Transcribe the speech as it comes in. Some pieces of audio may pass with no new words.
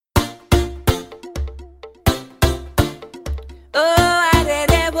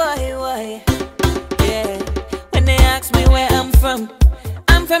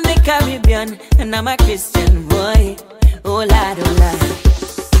from the Caribbean, and I'm a Christian boy. Oh lad, oh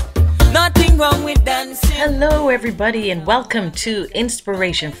lad. Nothing wrong with dancing. Hello, everybody, and welcome to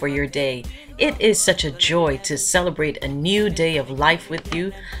Inspiration for Your Day. It is such a joy to celebrate a new day of life with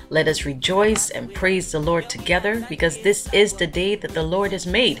you. Let us rejoice and praise the Lord together because this is the day that the Lord has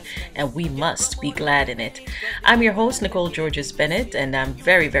made and we must be glad in it. I'm your host, Nicole Georges Bennett, and I'm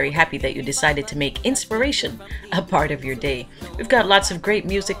very, very happy that you decided to make inspiration a part of your day. We've got lots of great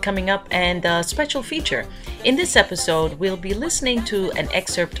music coming up and a special feature. In this episode, we'll be listening to an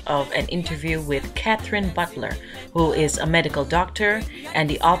excerpt of an interview with Catherine Butler, who is a medical doctor and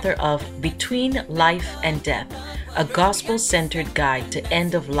the author of Between Life and Death, a gospel-centered guide to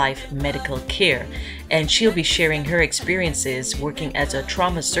end-of-life medical care. And she'll be sharing her experiences working as a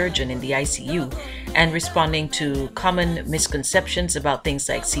trauma surgeon in the ICU and responding to common misconceptions about things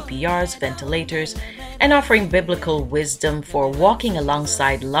like CPRs, ventilators, and offering biblical wisdom for walking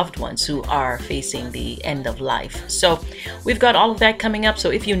alongside loved ones who are facing the end of life. So we've got all of that coming up. So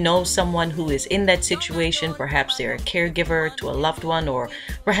if you know someone who is in that situation, perhaps they're a caregiver to a loved one, or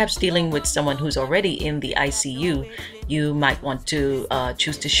perhaps dealing with someone who's already in the ICU, you might want to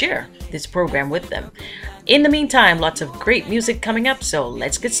choose to share this program with them. In the meantime, lots of great music coming up, so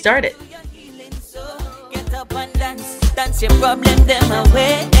let's get started. Get up and dance your problem them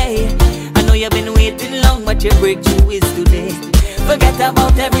away. I know you've been waiting long, but your breakthrough is today. Forget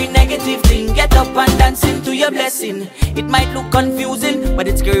about every negative thing. Get up and dance into your blessing. It might look confusing, but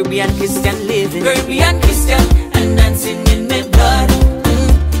it's Caribbean Christian living. Caribbean Christian and dancing in my blood.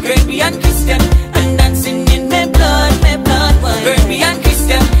 Caribbean Christian and dancing in my blood, my blood. Caribbean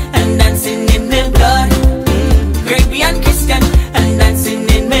Christian and dancing in my blood. Caribbean Christian and dancing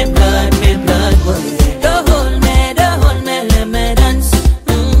in my blood, my blood. Don't hold me, let me dance.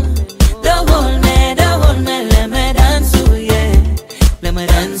 Don't hold me, let me dance. Oh yeah, let me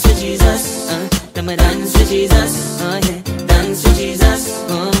dance with Jesus. Let me dance with Jesus. Oh yeah, dance with Jesus.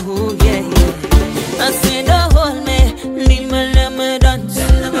 Oh yeah, yeah. I say don't hold me, leave me, let me dance.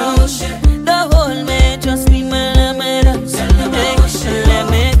 Don't hold me, just leave me, let me dance. Let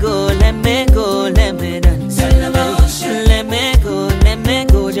me go, let me go, let me dance. Let me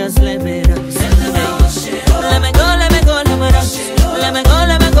go, just let me dance. Let me go, let me go, let me dance. Let me go,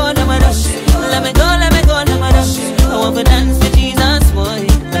 let me go, let me dance. Let me go, let me go, let me dance. I want to dance with Jesus, boy.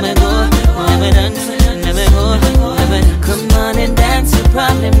 Let me go, let me dance. Let me go, let me come on and dance your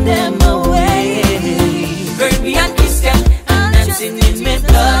problem them away. Caribbean Christian and dancing in my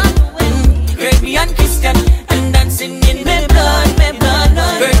blood. Caribbean Christian and dancing in my blood, my blood.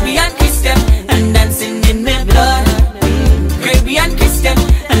 Caribbean Christian and dancing in my blood. Caribbean Christian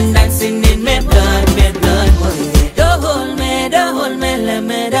and dancing in my blood, my blood. Don't hold me, let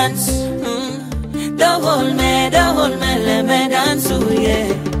me dance. Don't hold me, let me dance. Oh yeah,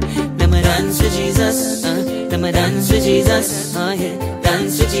 let me dance with Jesus. Let me dance with Jesus. Oh yeah,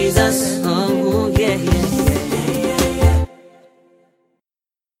 dance with Jesus. Oh yeah, yeah.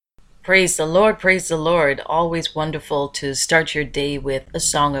 Praise the Lord, praise the Lord. Always wonderful to start your day with a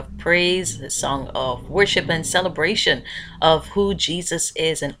song of praise, a song of worship and celebration of who Jesus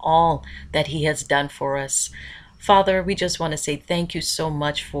is and all that he has done for us. Father, we just want to say thank you so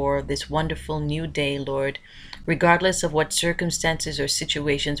much for this wonderful new day, Lord. Regardless of what circumstances or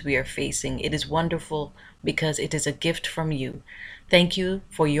situations we are facing, it is wonderful because it is a gift from you. Thank you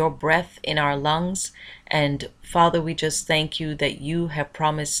for your breath in our lungs. And Father, we just thank you that you have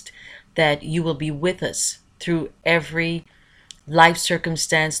promised that you will be with us through every life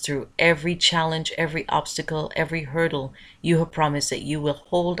circumstance, through every challenge, every obstacle, every hurdle. You have promised that you will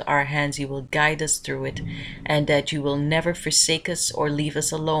hold our hands, you will guide us through it, and that you will never forsake us or leave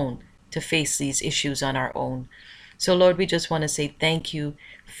us alone to face these issues on our own. So Lord, we just want to say thank you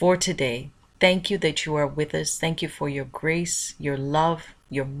for today. Thank you that you are with us. Thank you for your grace, your love,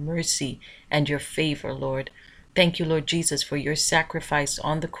 your mercy, and your favor, Lord. Thank you, Lord Jesus, for your sacrifice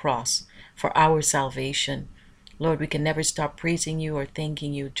on the cross for our salvation. Lord, we can never stop praising you or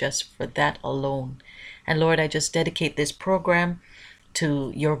thanking you just for that alone. And Lord, I just dedicate this program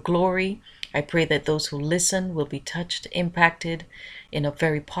to your glory. I pray that those who listen will be touched, impacted in a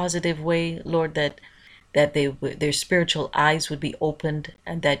very positive way, Lord, that their spiritual eyes would be opened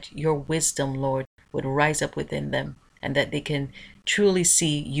and that your wisdom, Lord, would rise up within them and that they can truly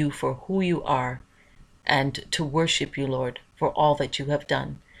see you for who you are and to worship you, Lord, for all that you have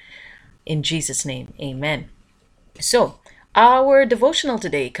done. In Jesus' name, amen. So, our devotional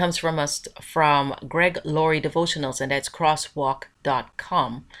today comes from Greg Laurie Devotionals, and that's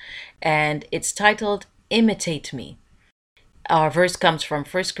crosswalk.com. And it's titled, Imitate Me. Our verse comes from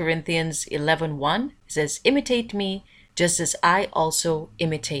 1 Corinthians 11:1. It says, imitate me just as I also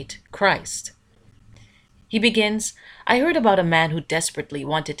imitate Christ. He begins, I heard about a man who desperately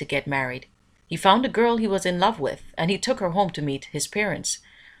wanted to get married. He found a girl he was in love with, and he took her home to meet his parents.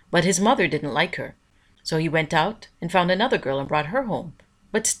 But his mother didn't like her. So he went out and found another girl and brought her home.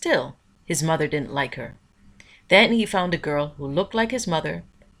 But still, his mother didn't like her. Then he found a girl who looked like his mother,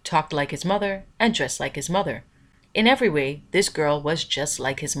 talked like his mother, and dressed like his mother. In every way, this girl was just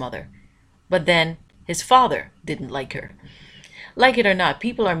like his mother. But then, his father didn't like her. Like it or not,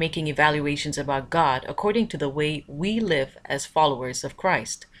 people are making evaluations about God according to the way we live as followers of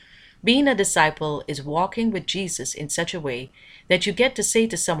Christ. Being a disciple is walking with Jesus in such a way that you get to say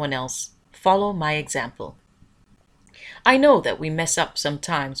to someone else, follow my example. I know that we mess up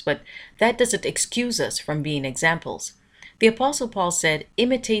sometimes, but that doesn't excuse us from being examples. The Apostle Paul said,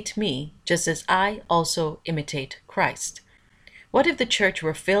 imitate me just as I also imitate Christ. What if the church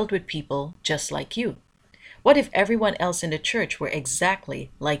were filled with people just like you? What if everyone else in the church were exactly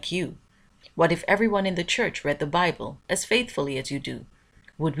like you? What if everyone in the church read the Bible as faithfully as you do?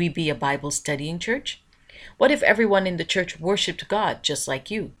 Would we be a Bible studying church? What if everyone in the church worshiped God just like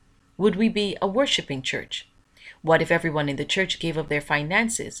you? Would we be a worshiping church? What if everyone in the church gave of their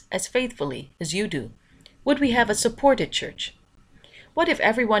finances as faithfully as you do? Would we have a supported church? What if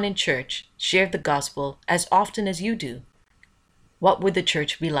everyone in church shared the gospel as often as you do? What would the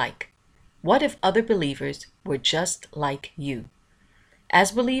church be like? What if other believers were just like you?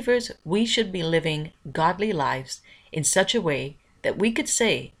 As believers, we should be living godly lives in such a way that we could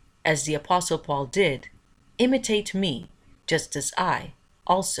say, as the Apostle Paul did, imitate me just as I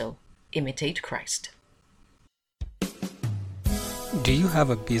also imitate Christ. Do you have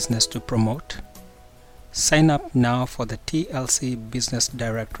a business to promote? Sign up now for the TLC Business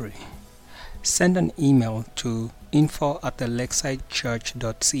Directory. Send an email to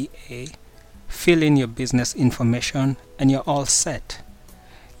info@thelakesidechurch.ca. Fill in your business information and you're all set.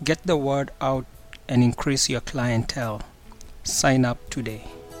 Get the word out and increase your clientele. Sign up today.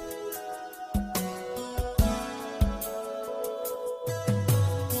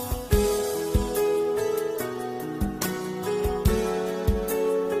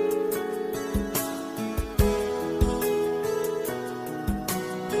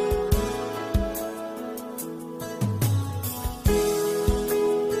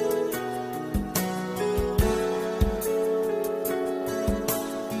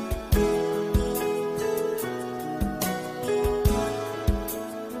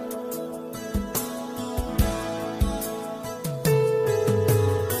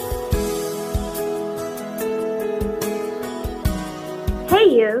 Hey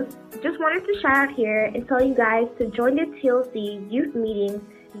you! Just wanted to shout out here and tell you guys to join the TLC youth meetings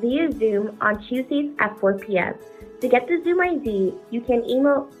via Zoom on Tuesdays at 4 p.m. To get the Zoom ID, you can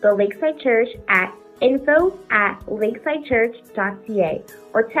email the Lakeside Church at info@lakesidechurch.ca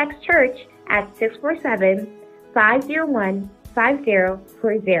or text church at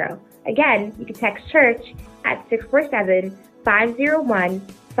 647-501-5040. Again, you can text church at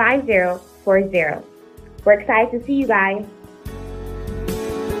 647-501-5040. We're excited to see you guys.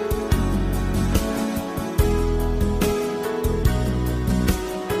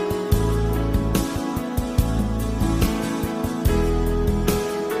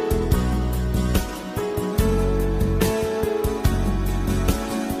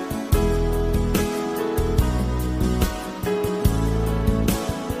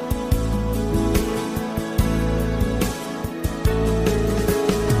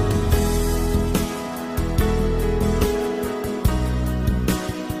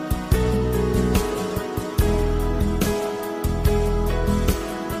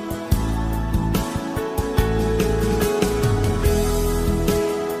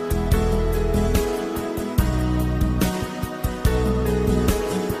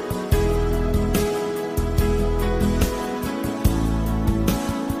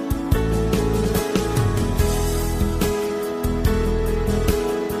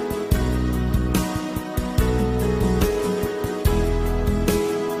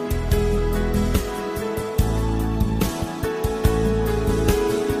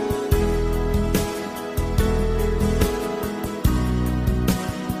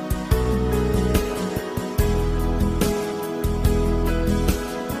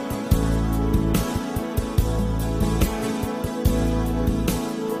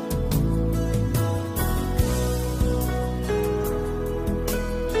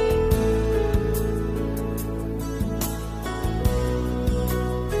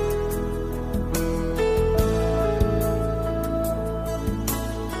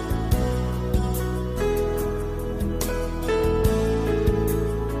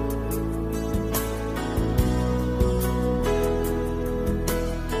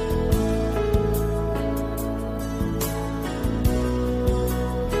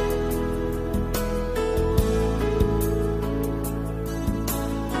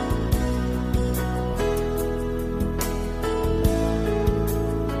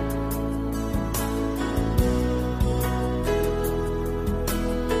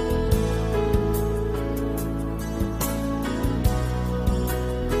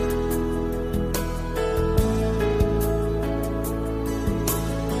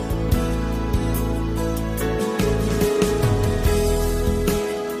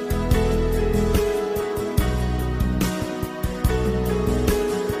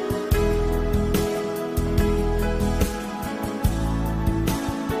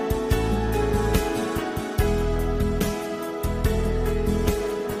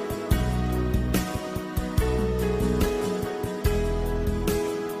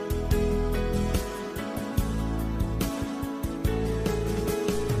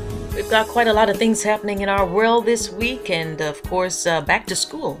 got quite a lot of things happening in our world this week, and of course, back to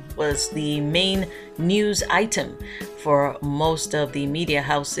school was the main news item for most of the media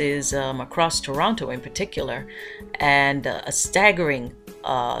houses across Toronto in particular, and a staggering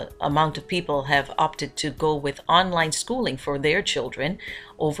amount of people have opted to go with online schooling for their children.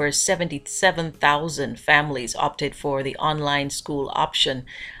 Over 77,000 families opted for the online school option,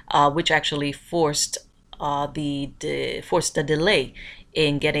 which actually forced a delay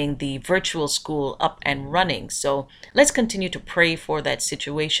in getting the virtual school up and running. So let's continue to pray for that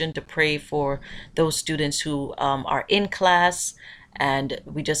situation, to pray for those students who are in class, and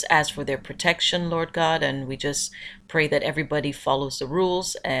we just ask for their protection, Lord God, and we just pray that everybody follows the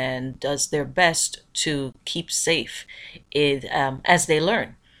rules and does their best to keep safe as they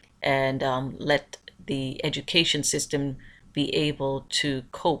learn, and let the education system be able to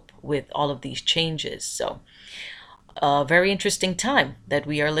cope with all of these changes. So a very interesting time that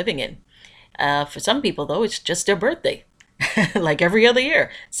we are living in. For some people, though, it's just their birthday, like every other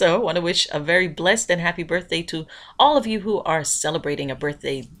year. So I want to wish a very blessed and happy birthday to all of you who are celebrating a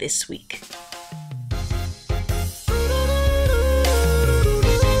birthday this week.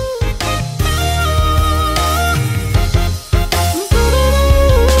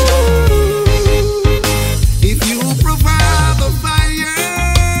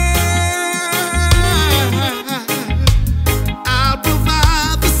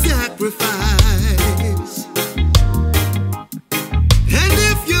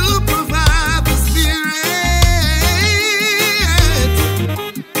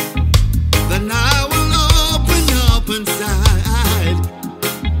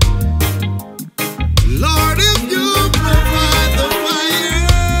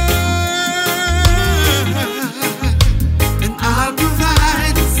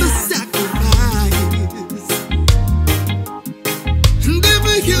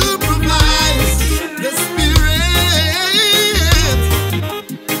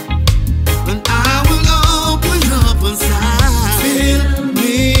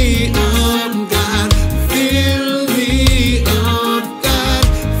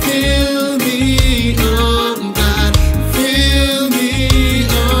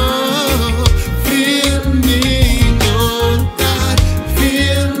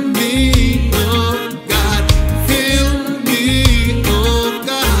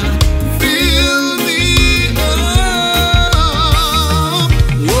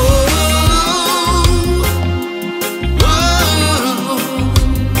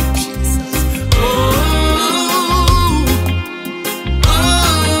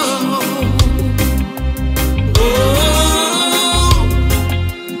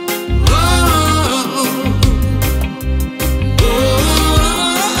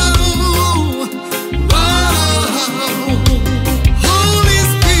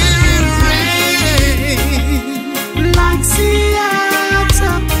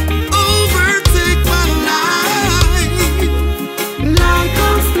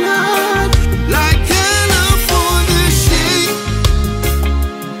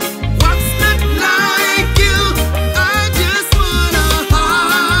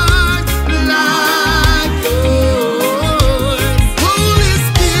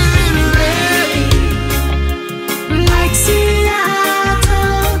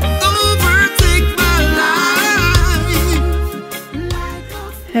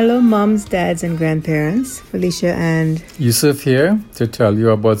 Moms, dads, and grandparents, Felicia and Yusuf here to tell you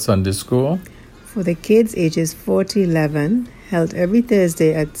about Sunday School for the kids ages 4 to 11, held every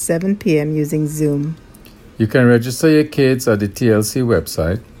Thursday at 7 p.m. using Zoom. You can register your kids at the TLC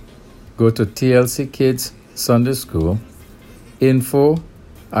website. Go to TLC Kids Sunday School,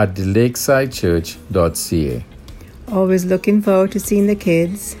 info@thelakeside.church.ca. Always looking forward to seeing the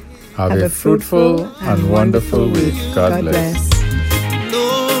kids. Have a fruitful and wonderful week. God bless.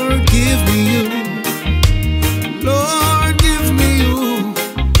 Lord, give me you. Lord, give me you.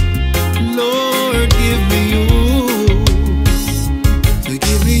 Lord, give me you. So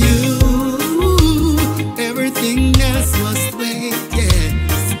give me you. Everything else must wait,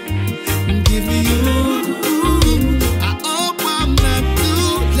 yes. Give me you. I hope I'm not too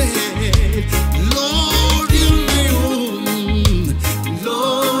late. Lord, give me you.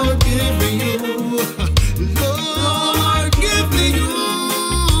 Lord, give me you. Lord, give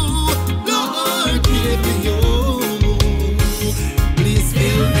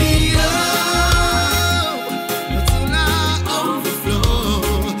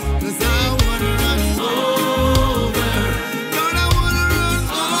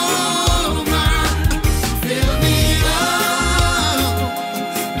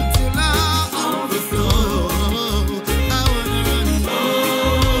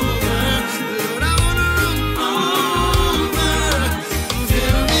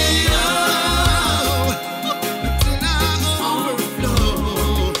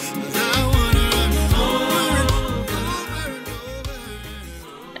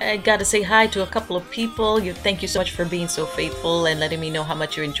I got to say hi to a couple of people. Thank you so much for being so faithful and letting me know how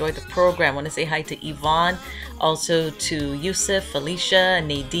much you enjoy the program. I want to say hi to Yvonne, also to Yusuf, Felicia,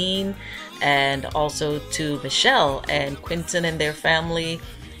 Nadine, and also to Michelle and Quinton and their family.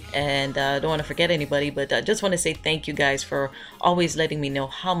 And I don't want to forget anybody, but I just want to say thank you guys for always letting me know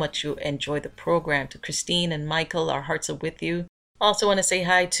how much you enjoy the program. To Christine and Michael, our hearts are with you. Also want to say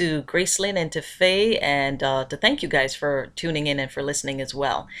hi to Gracelyn and to Faye, and to thank you guys for tuning in and for listening as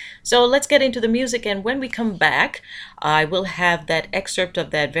well. So let's get into the music, and when we come back, I will have that excerpt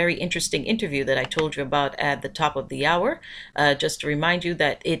of that very interesting interview that I told you about at the top of the hour. Just to remind you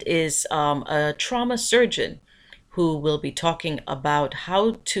that it is a trauma surgeon who will be talking about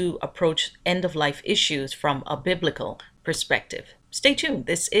how to approach end-of-life issues from a biblical perspective. Stay tuned.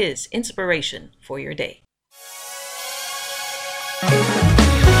 This is Inspiration for Your Day. You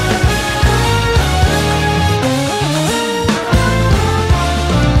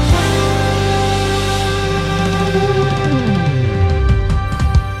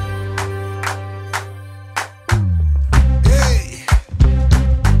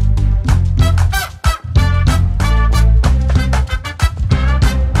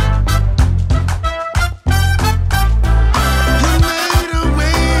made a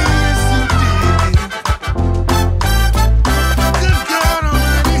way, yes you did.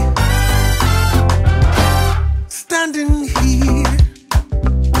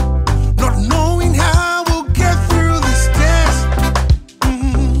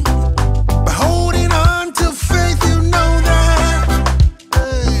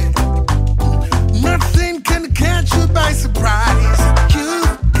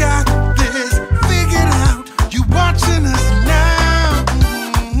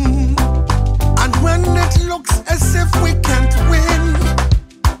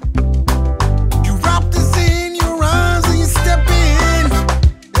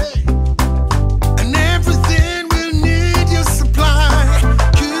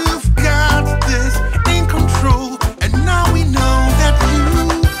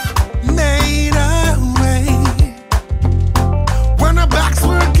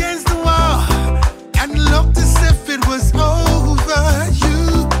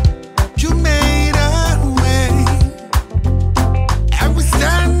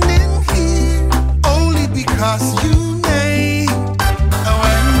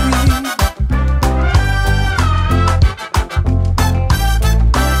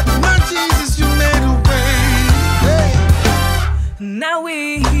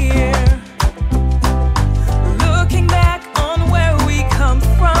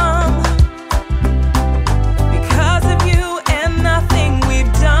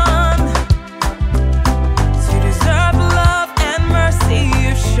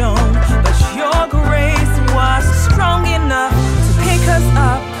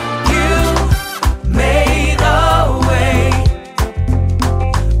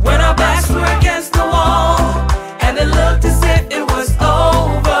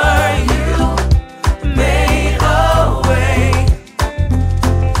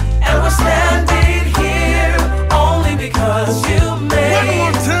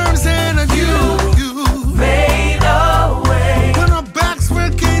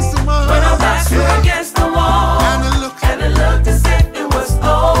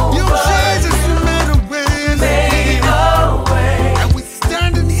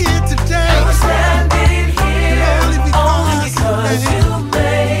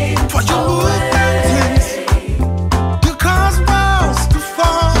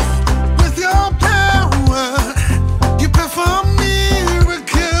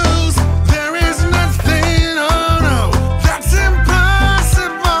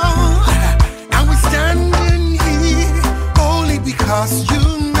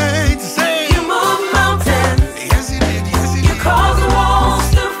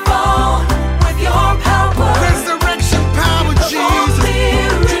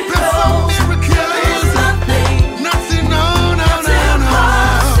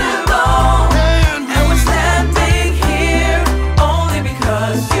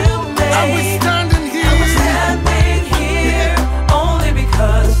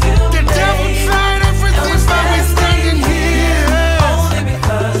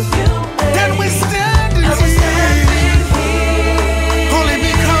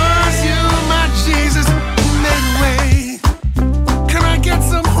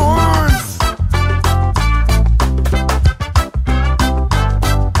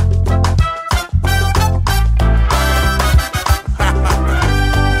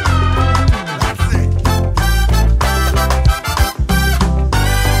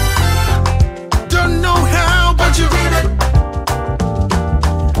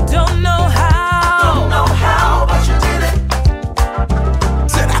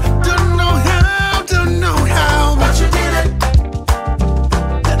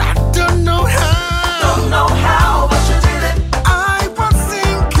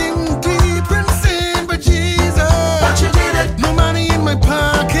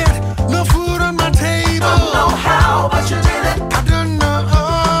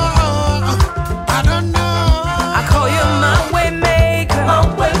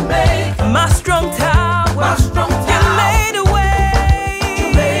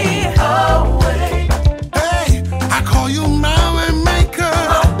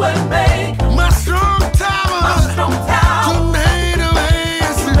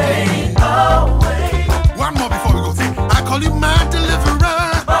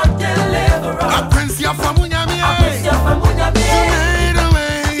 your famunyami. I praise your famunyami.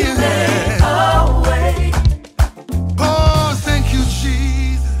 You made a way. Oh, thank you,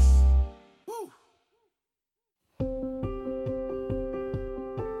 Jesus. Woo.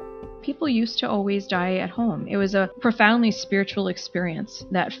 People used to always die at home. It was a profoundly spiritual experience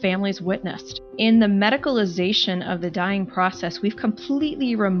that families witnessed. In the medicalization of the dying process, we've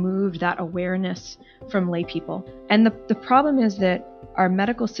completely removed that awareness from lay people. And the problem is that our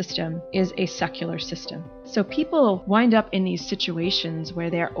medical system is a secular system. So people wind up in these situations where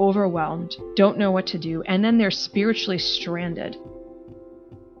they're overwhelmed, don't know what to do, and then they're spiritually stranded.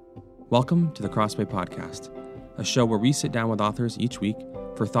 Welcome to the Crossway Podcast, a show where we sit down with authors each week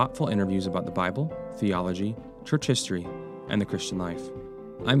for thoughtful interviews about the Bible, theology, church history, and the Christian life.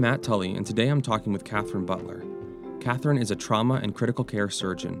 I'm Matt Tully, and today I'm talking with Catherine Butler. Catherine is a trauma and critical care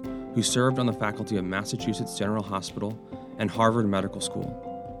surgeon who served on the faculty of Massachusetts General Hospital and Harvard Medical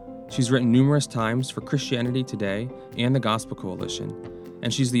School. She's written numerous times for Christianity Today and the Gospel Coalition,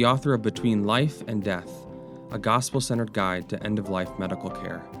 and she's the author of Between Life and Death, a gospel-centered guide to end-of-life medical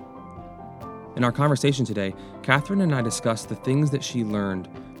care. In our conversation today, Catherine and I discussed the things that she learned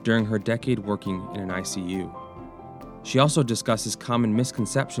during her decade working in an ICU. She also discusses common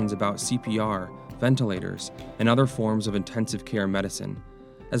misconceptions about CPR, ventilators, and other forms of intensive care medicine,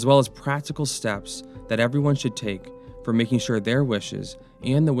 as well as practical steps that everyone should take for making sure their wishes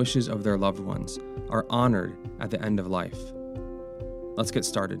and the wishes of their loved ones are honored at the end of life. Let's get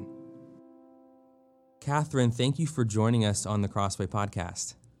started. Catherine, thank you for joining us on the Crossway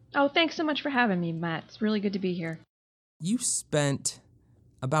Podcast. Oh, thanks so much for having me, Matt. It's really good to be here. You spent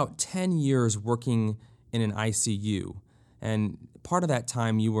about 10 years working in an ICU, and part of that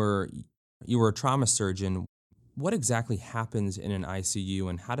time you were a trauma surgeon. What exactly happens in an ICU,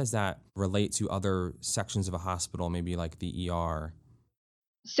 and how does that relate to other sections of a hospital, maybe like the ER?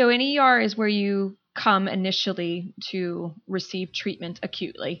 So an ER is where you come initially to receive treatment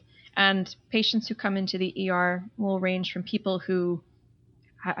acutely. And patients who come into the ER will range from people who,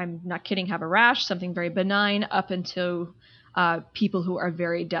 I'm not kidding, have a rash, something very benign, up until people who are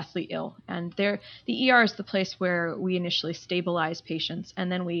very deathly ill. And the ER is the place where we initially stabilize patients, and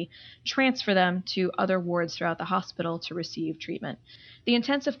then we transfer them to other wards throughout the hospital to receive treatment. The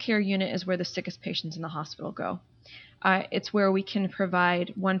intensive care unit is where the sickest patients in the hospital go. It's where we can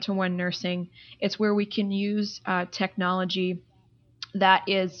provide one-to-one nursing. It's where we can use technology that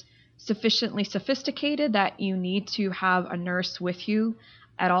is sufficiently sophisticated that you need to have a nurse with you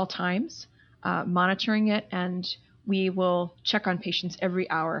at all times, monitoring it, and we will check on patients every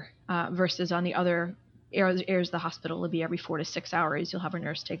hour versus on the other areas of the hospital, it'll be every 4 to 6 hours. You'll have a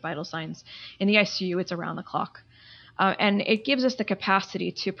nurse take vital signs. In the ICU, it's around the clock. And it gives us the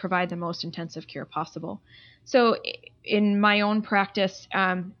capacity to provide the most intensive care possible. So in my own practice,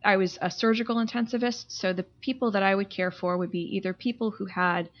 I was a surgical intensivist. So the people that I would care for would be either people who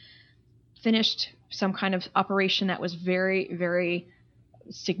had finished some kind of operation that was very, very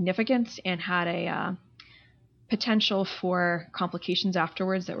significant and had a potential for complications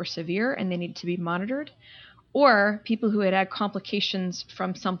afterwards that were severe and they needed to be monitored, or people who had complications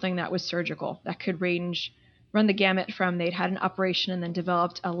from something that was surgical that could run the gamut from they'd had an operation and then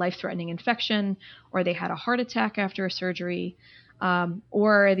developed a life-threatening infection, or they had a heart attack after a surgery,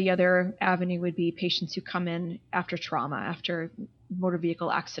 or the other avenue would be patients who come in after trauma, after motor vehicle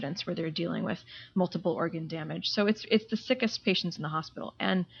accidents where they're dealing with multiple organ damage. So it's the sickest patients in the hospital.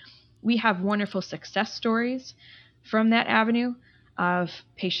 And we have wonderful success stories from that avenue of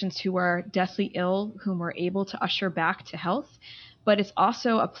patients who are deathly ill, whom we're able to usher back to health. But it's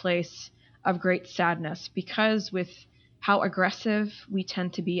also a place of great sadness because with how aggressive we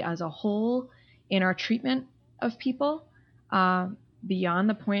tend to be as a whole in our treatment of people, beyond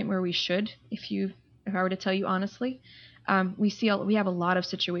the point where we should, if I were to tell you honestly, we have a lot of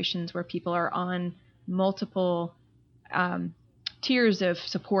situations where people are on multiple tiers of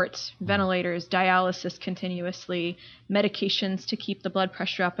supports, ventilators, dialysis continuously, medications to keep the blood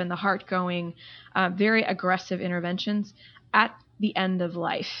pressure up and the heart going, very aggressive interventions at the end of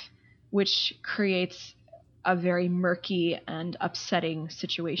life, which creates a very murky and upsetting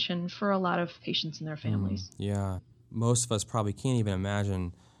situation for a lot of patients and their families. Yeah. Most of us probably can't even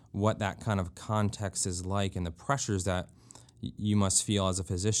imagine what that kind of context is like and the pressures that you must feel as a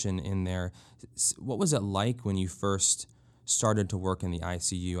physician in there. What was it like when you first started to work in the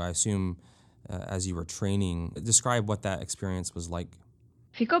ICU? I assume as you were training, describe what that experience was like.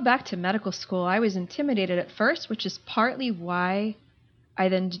 If you go back to medical school, I was intimidated at first, which is partly why I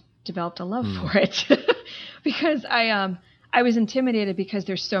then developed a love for it. Because I was intimidated because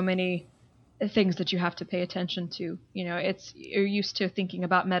there's so many things that you have to pay attention to. You're used to thinking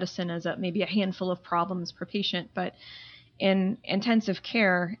about medicine as maybe a handful of problems per patient, but in intensive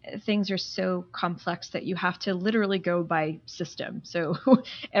care, things are so complex that you have to literally go by system. So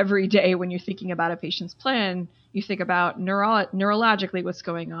every day when you're thinking about a patient's plan, you think about neurologically what's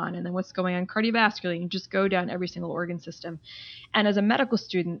going on, and then what's going on cardiovascularly, and you just go down every single organ system. And as a medical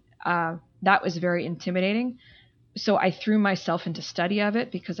student, that was very intimidating. So I threw myself into study of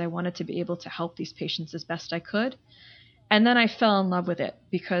it because I wanted to be able to help these patients as best I could. And then I fell in love with it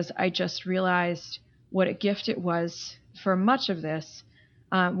because I just realized what a gift it was for much of this,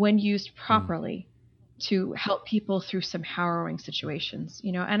 when used properly, to help people through some harrowing situations.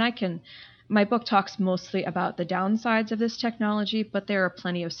 And my book talks mostly about the downsides of this technology, but there are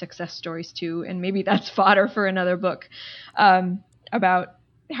plenty of success stories too, and maybe that's fodder for another book, about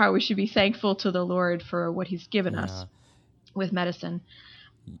how we should be thankful to the Lord for what He's given us with medicine.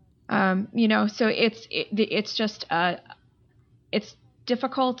 So it's just it's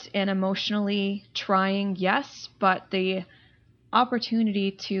difficult and emotionally trying, yes, but the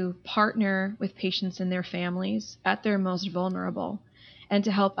opportunity to partner with patients and their families at their most vulnerable and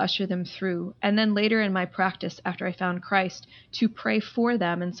to help usher them through. And then later in my practice, after I found Christ, to pray for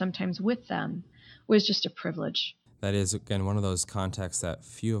them and sometimes with them was just a privilege. That is, again, one of those contexts that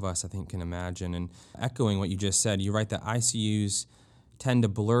few of us, I think, can imagine. And echoing what you just said, you write that ICUs tend to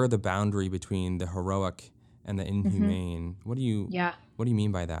blur the boundary between the heroic and the inhumane. What do you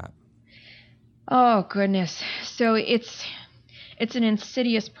mean by that? Oh, goodness. So it's an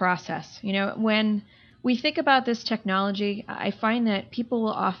insidious process. When we think about this technology, I find that people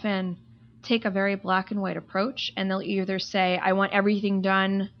will often take a very black and white approach, and they'll either say, I want everything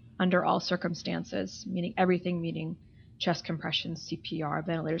done under all circumstances, meaning everything, meaning chest compressions, CPR,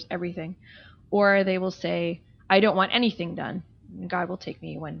 ventilators, everything. Or they will say, I don't want anything done. God will take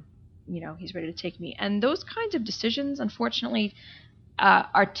me when, He's ready to take me. And those kinds of decisions, unfortunately,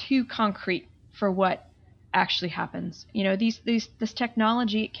 are too concrete for what actually happens. This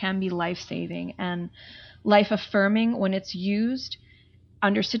technology can be life-saving and life-affirming when it's used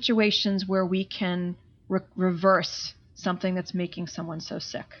under situations where we can reverse something that's making someone so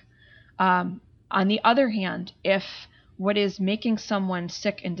sick. On the other hand, if what is making someone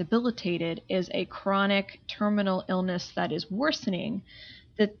sick and debilitated is a chronic terminal illness that is worsening,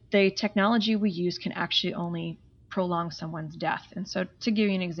 that the technology we use can actually only prolong someone's death. And so to give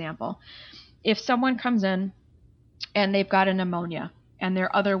you an example, if someone comes in and they've got a pneumonia and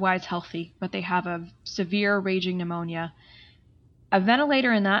they're otherwise healthy, but they have a severe raging pneumonia, a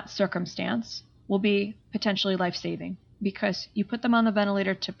ventilator in that circumstance will be potentially life-saving, because you put them on the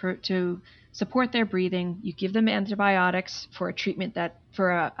ventilator to support their breathing, you give them antibiotics for a treatment for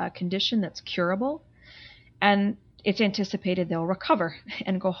a condition that's curable, and it's anticipated they'll recover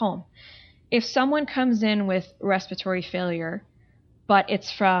and go home. If someone comes in with respiratory failure, but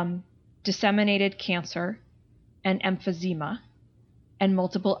it's from disseminated cancer and emphysema and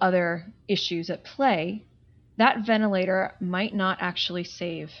multiple other issues at play, that ventilator might not actually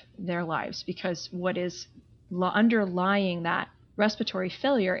save their lives, because what is underlying that respiratory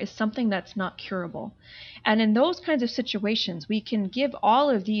failure is something that's not curable. And in those kinds of situations, we can give all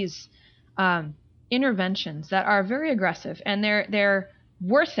of these interventions that are very aggressive, and they're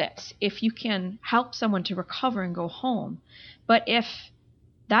worth it if you can help someone to recover and go home. But if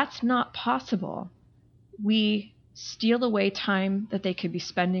that's not possible, we steal away time that they could be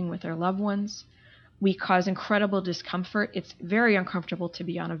spending with their loved ones. We cause incredible discomfort. It's very uncomfortable to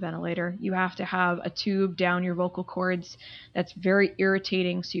be on a ventilator. You have to have a tube down your vocal cords. That's very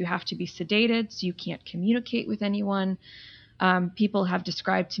irritating. So you have to be sedated, so you can't communicate with anyone. People have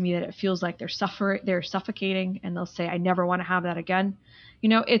described to me that it feels like they're suffocating, and they'll say, I never want to have that again.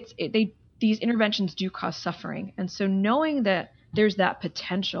 These interventions do cause suffering. And so knowing that there's that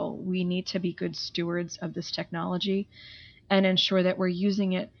potential, we need to be good stewards of this technology and ensure that we're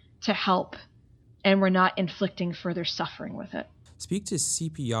using it to help, and we're not inflicting further suffering with it. Speak to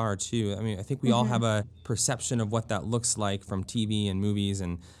CPR too. I mean, I think we all have a perception of what that looks like from TV and movies,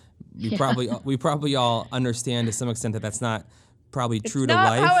 and we probably all understand to some extent that that's not probably true to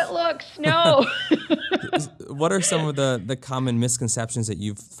life. It's not how it looks. No. What are some of the common misconceptions that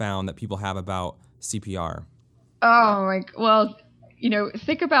you've found that people have about CPR? Well,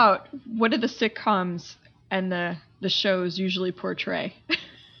 think about what do the sitcoms and the shows usually portray.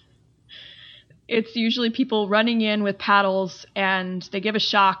 It's usually people running in with paddles, and they give a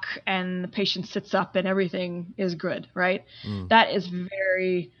shock, and the patient sits up and everything is good, right? That is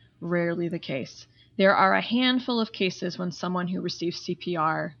very rarely the case. There are a handful of cases when someone who receives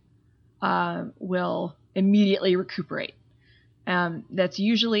CPR will immediately recuperate. That's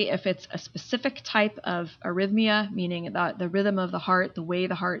usually if it's a specific type of arrhythmia, meaning the rhythm of the heart, the way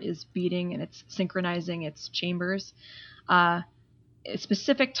the heart is beating and it's synchronizing its chambers. A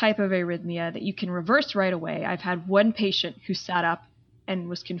specific type of arrhythmia that you can reverse right away. I've had one patient who sat up and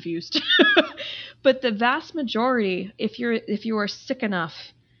was confused. But the vast majority, if you are sick enough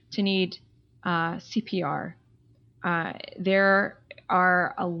to need CPR, there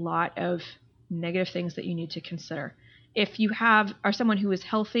are a lot of negative things that you need to consider. If you are someone who is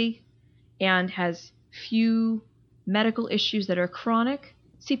healthy and has few medical issues that are chronic,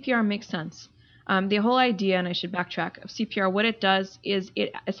 CPR makes sense. The whole idea, and I should backtrack, of CPR, what it does is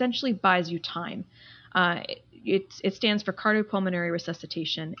it essentially buys you time. It stands for cardiopulmonary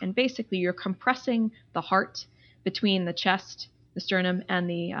resuscitation, and basically you're compressing the heart between the chest, the sternum, and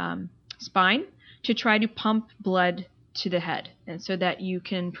the spine to try to pump blood to the head, and so that you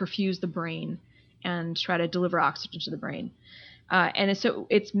can perfuse the brain and try to deliver oxygen to the brain. And so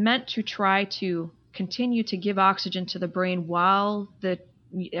it's meant to try to continue to give oxygen to the brain while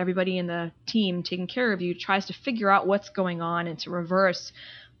everybody in the team taking care of you tries to figure out what's going on and to reverse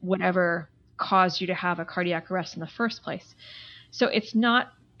whatever caused you to have a cardiac arrest in the first place. So it's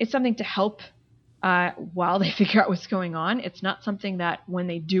something to help while they figure out what's going on. It's not something that when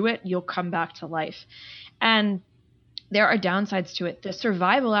they do it, you'll come back to life. And there are downsides to it. The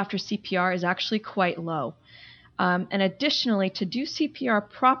survival after CPR is actually quite low. And additionally, to do CPR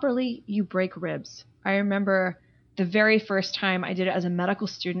properly, you break ribs. I remember the very first time I did it as a medical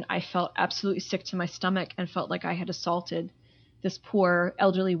student, I felt absolutely sick to my stomach and felt like I had assaulted this poor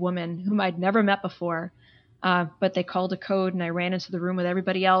elderly woman whom I'd never met before. But they called a code, and I ran into the room with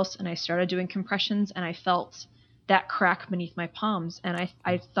everybody else, and I started doing compressions, and I felt that crack beneath my palms, and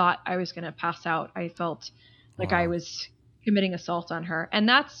I thought I was going to pass out. I felt like I was committing assault on her. And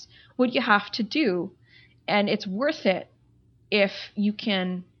that's what you have to do. And it's worth it if you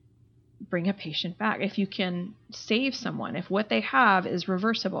can bring a patient back, if you can save someone, if what they have is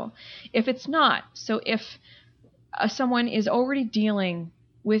reversible. If it's not, so if someone is already dealing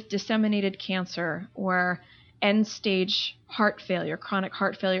with disseminated cancer or end-stage heart failure, chronic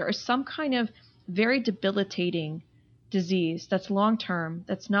heart failure, or some kind of very debilitating disease that's long-term,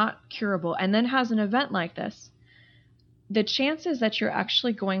 that's not curable, and then has an event like this, the chances that you're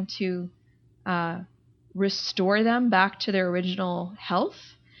actually going to restore them back to their original health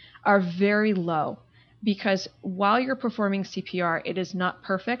are very low, because while you're performing CPR, it is not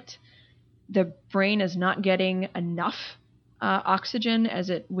perfect. The brain is not getting enough oxygen as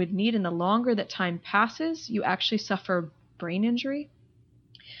it would need, and the longer that time passes, you actually suffer brain injury.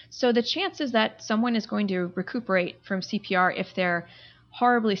 So the chances that someone is going to recuperate from CPR if they're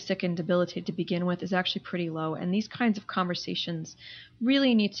horribly sick and debilitated to begin with is actually pretty low. And these kinds of conversations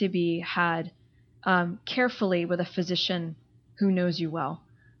really need to be had carefully with a physician who knows you well,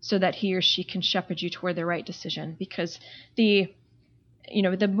 so that he or she can shepherd you toward the right decision. Because the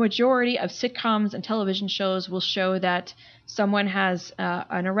majority of sitcoms and television shows will show that someone has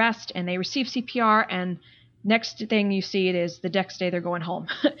an arrest and they receive CPR, and next thing you see it is the next day they're going home.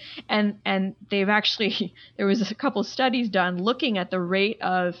 and they've actually, there was a couple studies done looking at the rate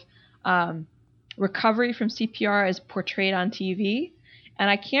of recovery from CPR as portrayed on TV. And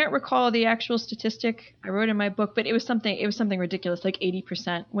I can't recall the actual statistic I wrote in my book, but it was something ridiculous, like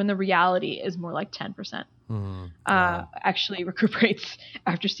 80%, when the reality is more like 10%. Actually recuperates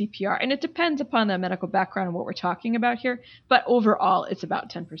after CPR. And it depends upon the medical background and what we're talking about here, but overall it's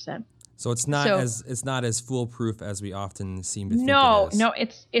about 10%. So it's not as foolproof as we often seem to think it is. No,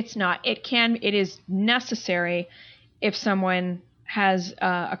 it's not. It is necessary if someone has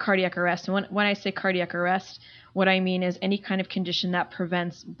a cardiac arrest. And when I say cardiac arrest, what I mean is any kind of condition that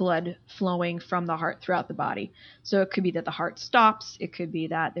prevents blood flowing from the heart throughout the body. So it could be that the heart stops. It could be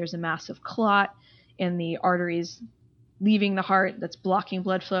that there's a massive clot in the arteries leaving the heart that's blocking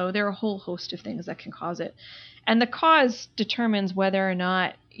blood flow. There are a whole host of things that can cause it. And the cause determines whether or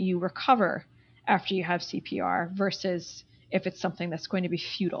not you recover after you have CPR versus if it's something that's going to be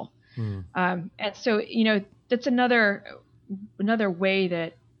futile. And so, that's another way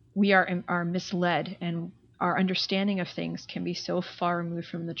that we are misled, and our understanding of things can be so far removed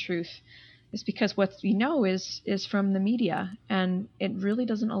from the truth, is because what we know is from the media, and it really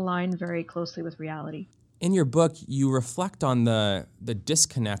doesn't align very closely with reality. In your book, you reflect on the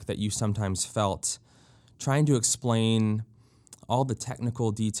disconnect that you sometimes felt trying to explain all the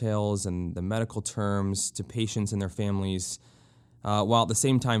technical details and the medical terms to patients and their families, while at the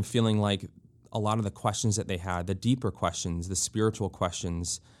same time feeling like a lot of the questions that they had, the deeper questions, the spiritual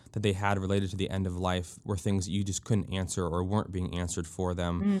questions that they had related to the end of life, were things that you just couldn't answer or weren't being answered for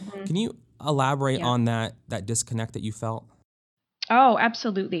them. Mm-hmm. Can you elaborate on that disconnect that you felt? Oh,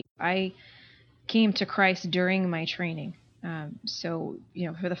 absolutely. I came to Christ during my training. So,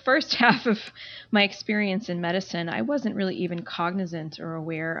 for the first half of my experience in medicine, I wasn't really even cognizant or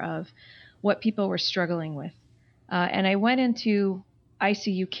aware of what people were struggling with. And I went into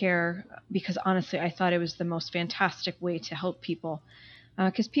ICU care because honestly, I thought it was the most fantastic way to help people.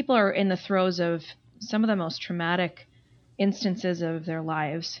 Because people are in the throes of some of the most traumatic instances of their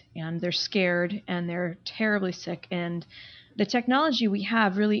lives, and they're scared and they're terribly sick. And the technology we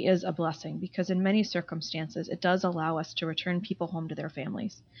have really is a blessing because in many circumstances, it does allow us to return people home to their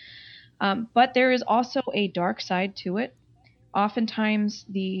families. But there is also a dark side to it. Oftentimes,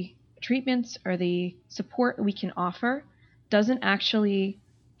 the treatments or the support we can offer doesn't actually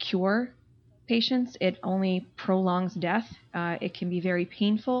cure patients. It only prolongs death. It can be very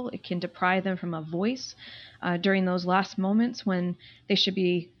painful. It can deprive them from a voice during those last moments when they should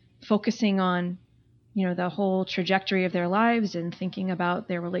be focusing on the whole trajectory of their lives and thinking about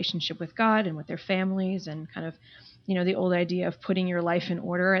their relationship with God and with their families and kind of, the old idea of putting your life in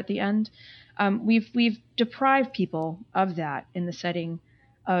order at the end. We've deprived people of that in the setting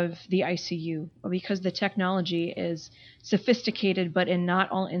of the ICU because the technology is sophisticated, but in not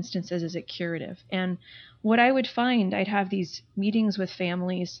all instances is it curative. And what I would find, I'd have these meetings with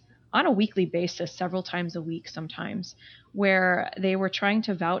families on a weekly basis, several times a week sometimes, where they were trying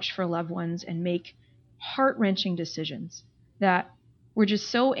to vouch for loved ones and make heart-wrenching decisions that were just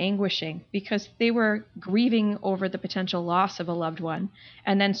so anguishing because they were grieving over the potential loss of a loved one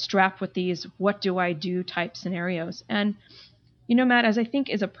and then strapped with these what do I do type scenarios. And Matt, as I think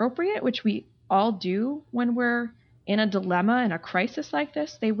is appropriate, which we all do when we're in a dilemma and a crisis like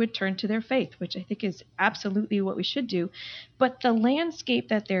this, they would turn to their faith, which I think is absolutely what we should do. But the landscape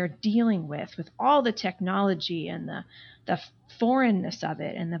that they're dealing with all the technology and the foreignness of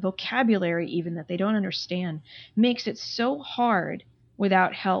it and the vocabulary even that they don't understand makes it so hard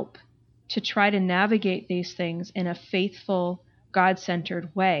without help to try to navigate these things in a faithful,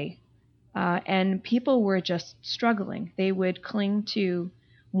 God-centered way. And people were just struggling. They would cling to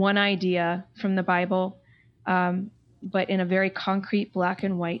one idea from the Bible, but in a very concrete black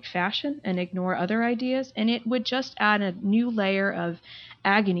and white fashion and ignore other ideas. And it would just add a new layer of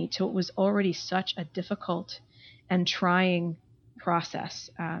agony to what was already such a difficult and trying process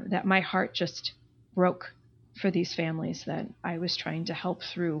that my heart just broke for these families that I was trying to help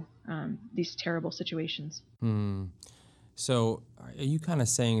through these terrible situations. So are you kind of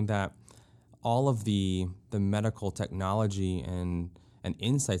saying that all of the medical technology and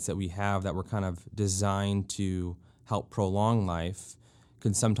insights that we have that were kind of designed to help prolong life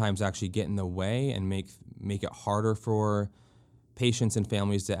can sometimes actually get in the way and make it harder for patients and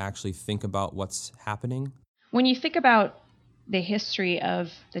families to actually think about what's happening? When you think about the history of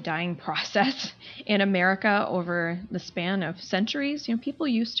the dying process in America over the span of centuries, people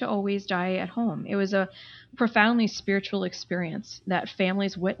used to always die at home. It was a profoundly spiritual experience that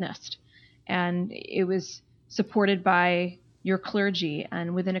families witnessed, and it was supported by your clergy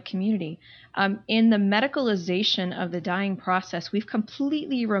and within a community. In the medicalization of the dying process, we've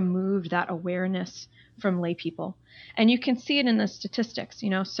completely removed that awareness from lay people. And you can see it in the statistics,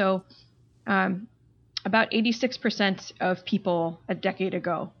 so about 86% of people a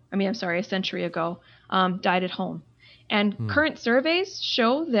century ago, died at home. And current surveys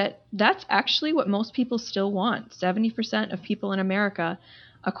show that that's actually what most people still want. 70% of people in America,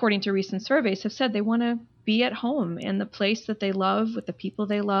 according to recent surveys, have said they want to be at home in the place that they love, with the people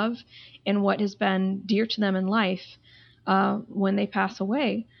they love, and what has been dear to them in life when they pass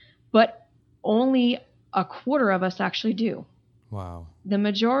away. But only a quarter of us actually do. Wow. The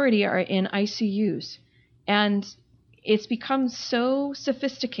majority are in ICUs. And it's become so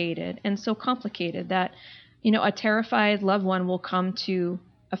sophisticated and so complicated that, a terrified loved one will come to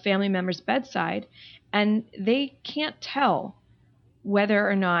a family member's bedside and they can't tell whether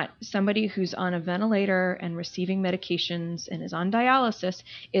or not somebody who's on a ventilator and receiving medications and is on dialysis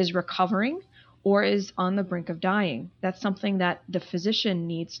is recovering or is on the brink of dying. That's something that the physician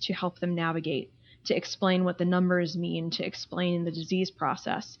needs to help them navigate, to explain what the numbers mean, to explain the disease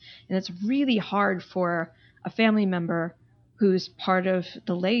process. And it's really hard for a family member who's part of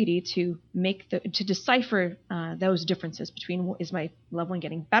the laity to decipher those differences between, is my loved one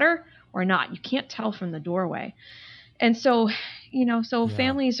getting better or not? You can't tell from the doorway. And so,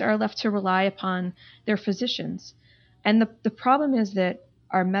 families are left to rely upon their physicians. And the problem is that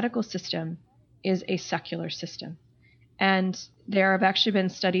our medical system is a secular system. And there have actually been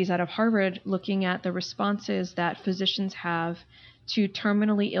studies out of Harvard looking at the responses that physicians have to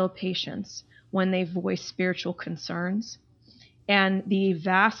terminally ill patients when they voice spiritual concerns. And the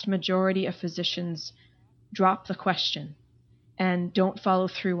vast majority of physicians drop the question and don't follow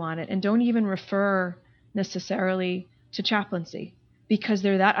through on it and don't even refer necessarily to chaplaincy because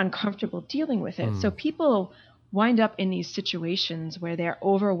they're that uncomfortable dealing with it. So people wind up in these situations where they're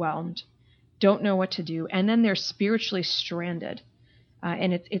overwhelmed, don't know what to do, and then they're spiritually stranded.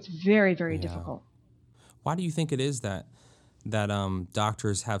 And it's very, very difficult. Why do you think it is that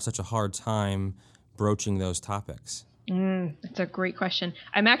doctors have such a hard time broaching those topics? That's a great question.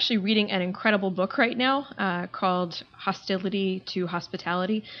 I'm actually reading an incredible book right now called Hostility to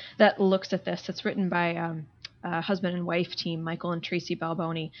Hospitality that looks at this. It's written by a husband and wife team, Michael and Tracy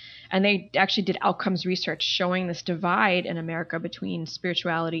Balboni. And they actually did outcomes research showing this divide in America between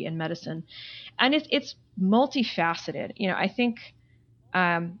spirituality and medicine. And it's multifaceted. I think,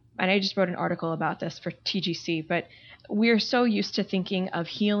 and I just wrote an article about this for TGC, but we're so used to thinking of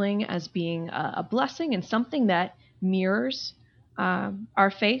healing as being a blessing and something that mirrors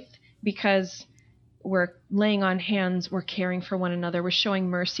our faith because we're laying on hands, we're caring for one another, we're showing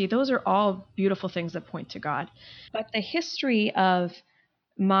mercy. Those are all beautiful things that point to God. But the history of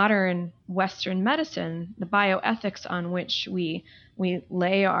modern Western medicine, the bioethics on which we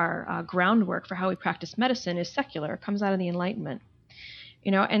lay our groundwork for how we practice medicine is secular. It comes out of the Enlightenment.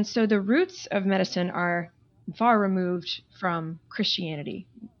 And so the roots of medicine are far removed from Christianity.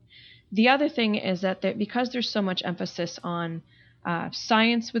 The other thing is that because there's so much emphasis on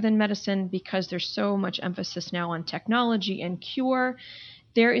science within medicine, because there's so much emphasis now on technology and cure,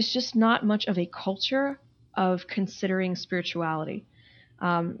 there is just not much of a culture of considering spirituality.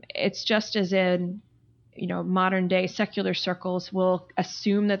 It's just as in, modern day secular circles will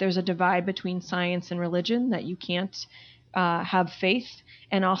assume that there's a divide between science and religion, that you can't have faith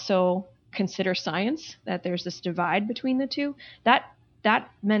and also consider science, that there's this divide between the two.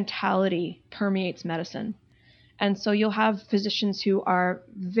 That mentality permeates medicine. And so you'll have physicians who are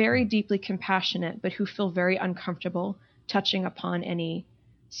very deeply compassionate, but who feel very uncomfortable touching upon any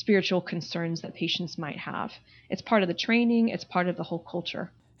spiritual concerns that patients might have. It's part of the training, it's part of the whole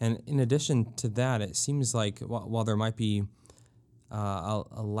culture. And in addition to that, it seems like while there might be a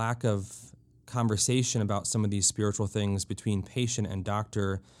lack of conversation about some of these spiritual things between patient and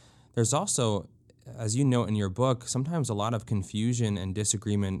doctor, there's also, as you note in your book, sometimes a lot of confusion and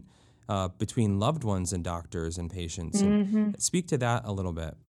disagreement between loved ones and doctors and patients. And speak to that a little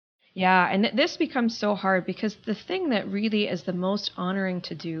bit. Yeah, and this becomes so hard because the thing that really is the most honoring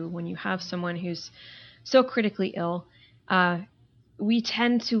to do when you have someone who's so critically ill, we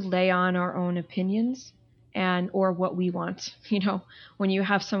tend to lay on our own opinions or what we want. When you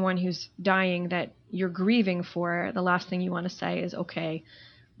have someone who's dying that you're grieving for, the last thing you want to say is, okay,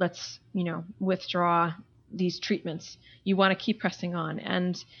 let's, withdraw these treatments. You want to keep pressing on.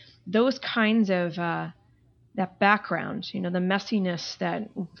 And those kinds of, that background, the messiness that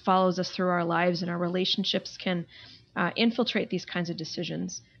follows us through our lives and our relationships can infiltrate these kinds of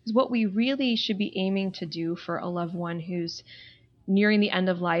decisions. Is what we really should be aiming to do for a loved one who's nearing the end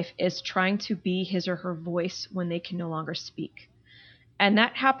of life is trying to be his or her voice when they can no longer speak. And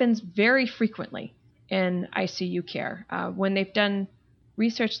that happens very frequently in ICU care. When they've done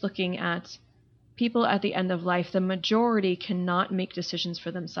research looking at people at the end of life, the majority cannot make decisions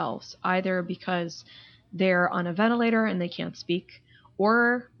for themselves, either because they're on a ventilator and they can't speak,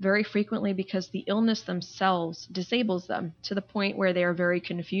 or very frequently because the illness themselves disables them to the point where they are very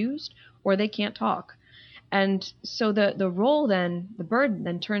confused or they can't talk. And so the role then, the burden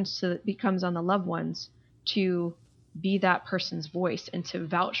then becomes on the loved ones to be that person's voice and to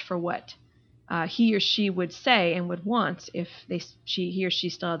vouch for what he or she would say and would want if he or she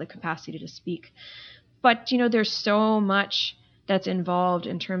still had the capacity to speak. But, there's so much that's involved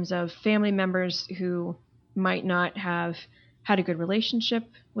in terms of family members who might not have had a good relationship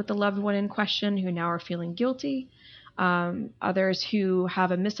with the loved one in question, who now are feeling guilty. Others who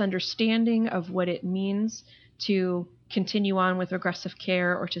have a misunderstanding of what it means to continue on with regressive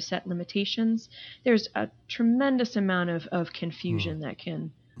care or to set limitations. There's a tremendous amount of confusion that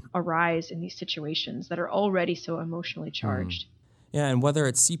can arise in these situations that are already so emotionally charged. Yeah, and whether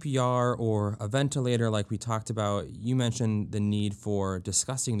it's CPR or a ventilator like we talked about, you mentioned the need for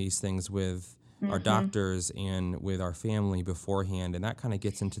discussing these things with our doctors and with our family beforehand, and that kind of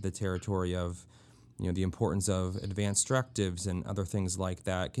gets into the territory of the importance of advanced directives and other things like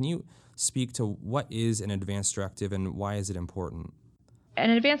that. Can you speak to what is an advanced directive and why is it important? An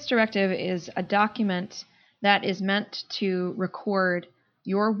advanced directive is a document that is meant to record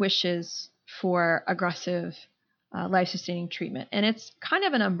your wishes for aggressive life-sustaining treatment. And it's kind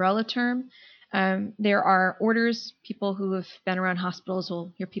of an umbrella term. There are orders. People who have been around hospitals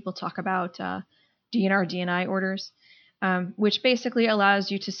will hear people talk about DNR, DNI orders, which basically allows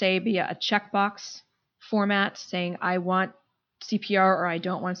you to say via a checkbox format saying, I want CPR or I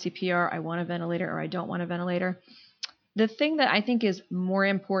don't want CPR, I want a ventilator or I don't want a ventilator. The thing that I think is more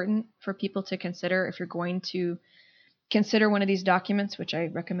important for people to consider if you're going to consider one of these documents, which I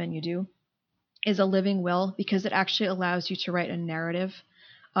recommend you do, is a living will, because it actually allows you to write a narrative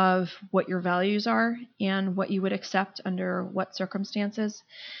of what your values are and what you would accept under what circumstances.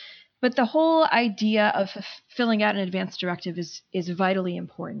 But the whole idea of filling out an advance directive is vitally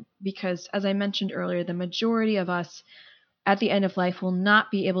important because, as I mentioned earlier, the majority of us at the end of life will not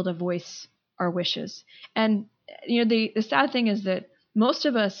be able to voice our wishes. And the sad thing is that most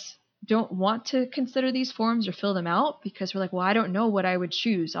of us don't want to consider these forms or fill them out because we're like, well, I don't know what I would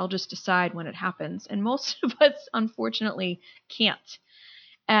choose. I'll just decide when it happens. And most of us, unfortunately, can't.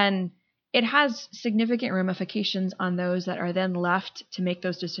 And it has significant ramifications on those that are then left to make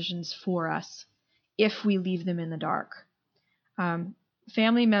those decisions for us if we leave them in the dark.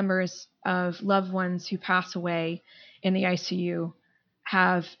 Family members of loved ones who pass away in the ICU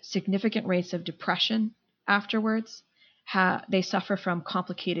have significant rates of depression afterwards. They suffer from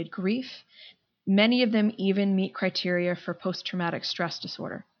complicated grief. Many of them even meet criteria for post-traumatic stress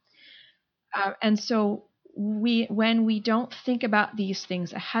disorder. And so when we don't think about these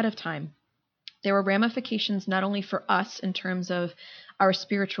things ahead of time, there are ramifications not only for us in terms of our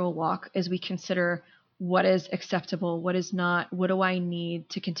spiritual walk as we consider what is acceptable, what is not, what do I need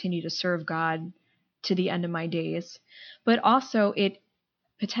to continue to serve God to the end of my days, but also it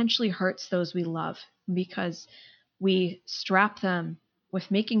potentially hurts those we love because we strap them with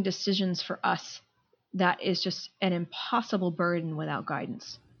making decisions for us that is just an impossible burden without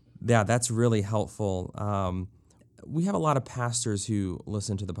guidance. Yeah, that's really helpful. We have a lot of pastors who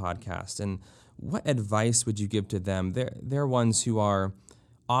listen to the podcast, and what advice would you give to them? They're ones who are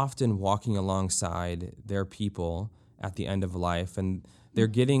often walking alongside their people at the end of life, and they're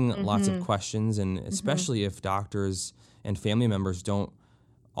getting lots of questions, and especially if doctors and family members don't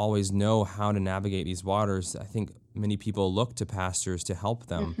always know how to navigate these waters, I think many people look to pastors to help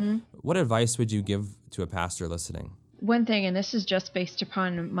them. What advice would you give to a pastor listening? One thing, and this is just based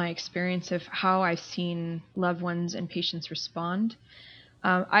upon my experience of how I've seen loved ones and patients respond,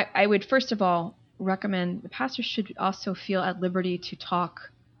 I would first of all recommend the pastor should also feel at liberty to talk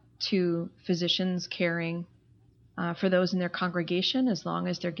to physicians caring for those in their congregation as long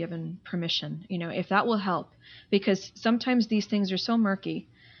as they're given permission, if that will help, because sometimes these things are so murky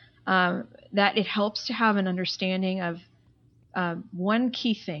that it helps to have an understanding of one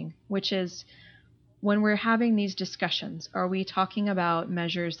key thing, which is when we're having these discussions, are we talking about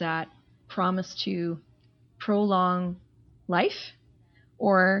measures that promise to prolong life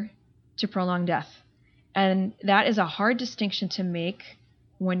or to prolong death? And that is a hard distinction to make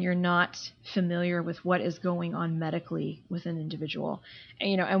when you're not familiar with what is going on medically with an individual.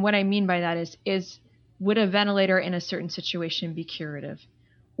 And what I mean by that is would a ventilator in a certain situation be curative?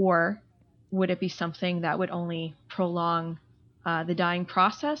 Or would it be something that would only prolong the dying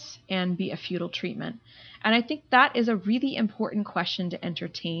process and be a futile treatment? And I think that is a really important question to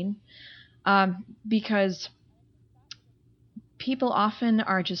entertain because people often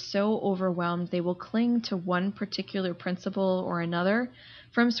are just so overwhelmed. They will cling to one particular principle or another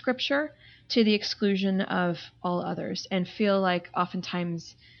from Scripture to the exclusion of all others and feel like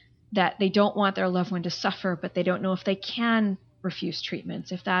oftentimes that they don't want their loved one to suffer, but they don't know if they can refuse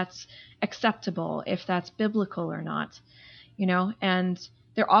treatments, if that's acceptable, if that's biblical or not. And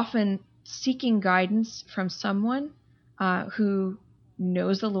they're often seeking guidance from someone who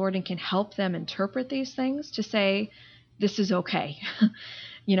knows the Lord and can help them interpret these things to say, this is okay,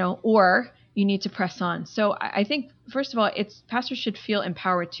 or you need to press on. So I think, first of all, pastors should feel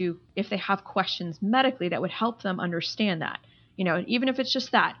empowered to, if they have questions medically that would help them understand that, even if it's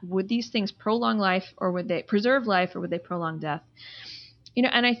just that, would these things prolong life or would they preserve life or would they prolong death?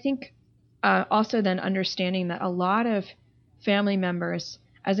 And I think also then understanding that a lot of family members,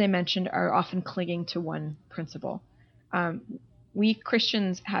 as I mentioned, are often clinging to one principle. We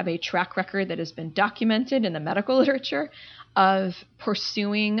Christians have a track record that has been documented in the medical literature of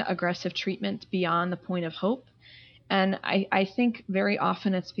pursuing aggressive treatment beyond the point of hope. And I think very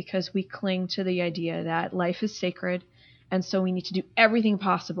often it's because we cling to the idea that life is sacred, and so we need to do everything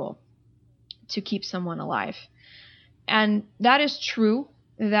possible to keep someone alive. And that is true,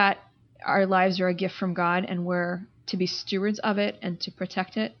 that our lives are a gift from God and we're to be stewards of it and to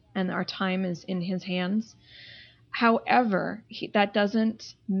protect it, and our time is in His hands. However, that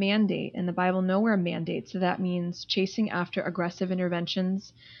doesn't mandate, and the Bible nowhere mandates, so that means chasing after aggressive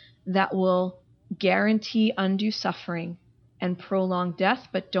interventions that will guarantee undue suffering and prolong death,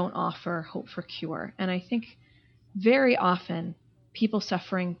 but don't offer hope for cure. And I think very often people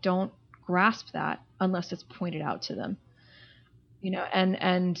suffering don't grasp that unless it's pointed out to them.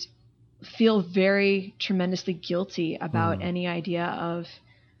 and feel very tremendously guilty about any idea of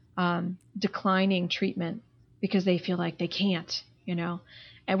declining treatment because they feel like they can't,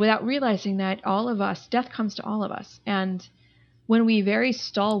 and without realizing that all of us, death comes to all of us. And when we very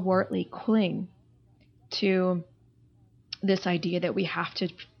stalwartly cling to this idea that we have to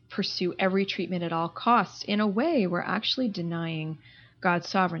pursue every treatment at all costs, in a way, we're actually denying God's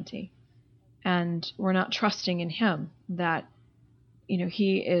sovereignty. And we're not trusting in him that,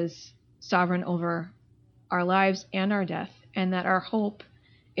 he is sovereign over our lives and our death, and that our hope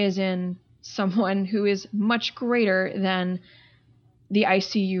is in someone who is much greater than the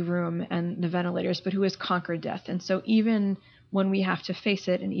ICU room and the ventilators, but who has conquered death. And so even when we have to face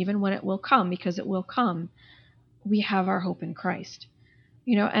it, and even when it will come, because it will come, we have our hope in Christ.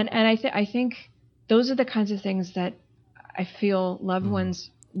 And I think those are the kinds of things that I feel loved ones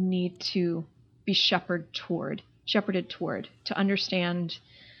need to be shepherded toward, to understand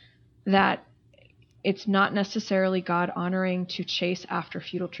that it's not necessarily God honoring to chase after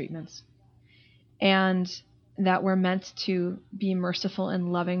futile treatments, and that we're meant to be merciful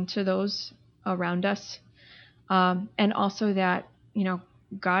and loving to those around us. And also that,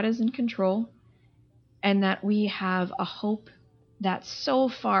 God is in control, and that we have a hope that so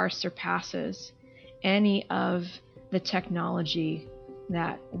far surpasses any of the technology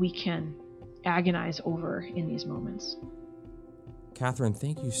that we can agonize over in these moments. Catherine,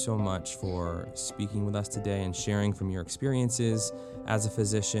 thank you so much for speaking with us today and sharing from your experiences as a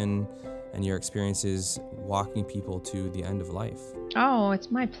physician and your experiences walking people to the end of life. Oh, it's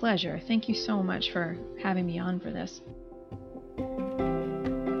my pleasure. Thank you so much for having me on for this.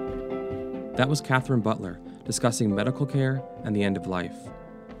 That was Catherine Butler discussing medical care and the end of life.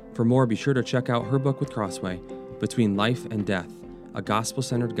 For more, be sure to check out her book with Crossway, Between Life and Death, a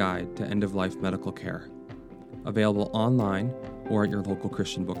gospel-centered guide to end-of-life medical care. Available online or at your local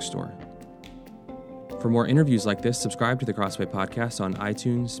Christian bookstore. For more interviews like this, subscribe to the Crossway Podcast on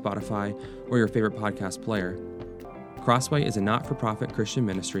iTunes, Spotify, or your favorite podcast player. Crossway is a not-for-profit Christian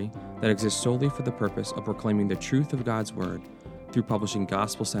ministry that exists solely for the purpose of proclaiming the truth of God's Word through publishing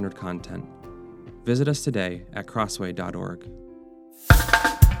gospel-centered content. Visit us today at crossway.org.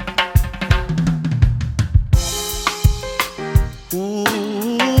 Ooh,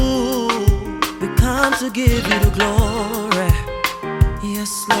 we come to give you the glory.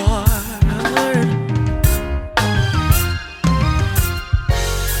 Yes, Lord.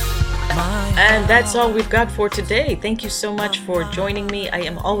 And that's all we've got for today. Thank you so much for joining me. I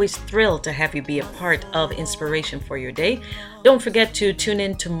am always thrilled to have you be a part of Inspiration for Your Day. Don't forget to tune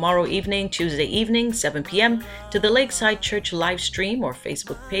in tomorrow evening, Tuesday evening, 7 p.m. to the Lakeside Church live stream or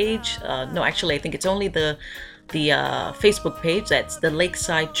Facebook page. No, actually, I think it's only the Facebook page. That's the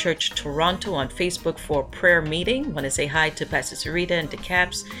Lakeside Church Toronto on Facebook for prayer meeting. I want to say hi to Pastor Sarita and to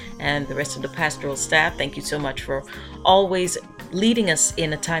Caps and the rest of the pastoral staff. Thank you so much for always leading us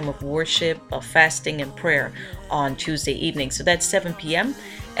in a time of worship, of fasting and prayer on Tuesday evening. So that's 7 p.m.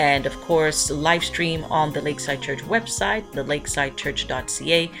 And of course, live stream on the Lakeside Church website,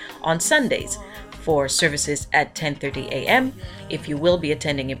 thelakesidechurch.ca on Sundays for services at 10:30 a.m. If you will be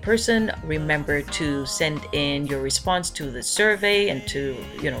attending in person, remember to send in your response to the survey and to,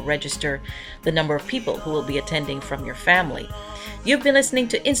 register the number of people who will be attending from your family. You've been listening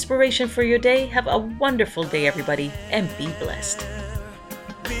to Inspiration for Your Day. Have a wonderful day, everybody, and be blessed.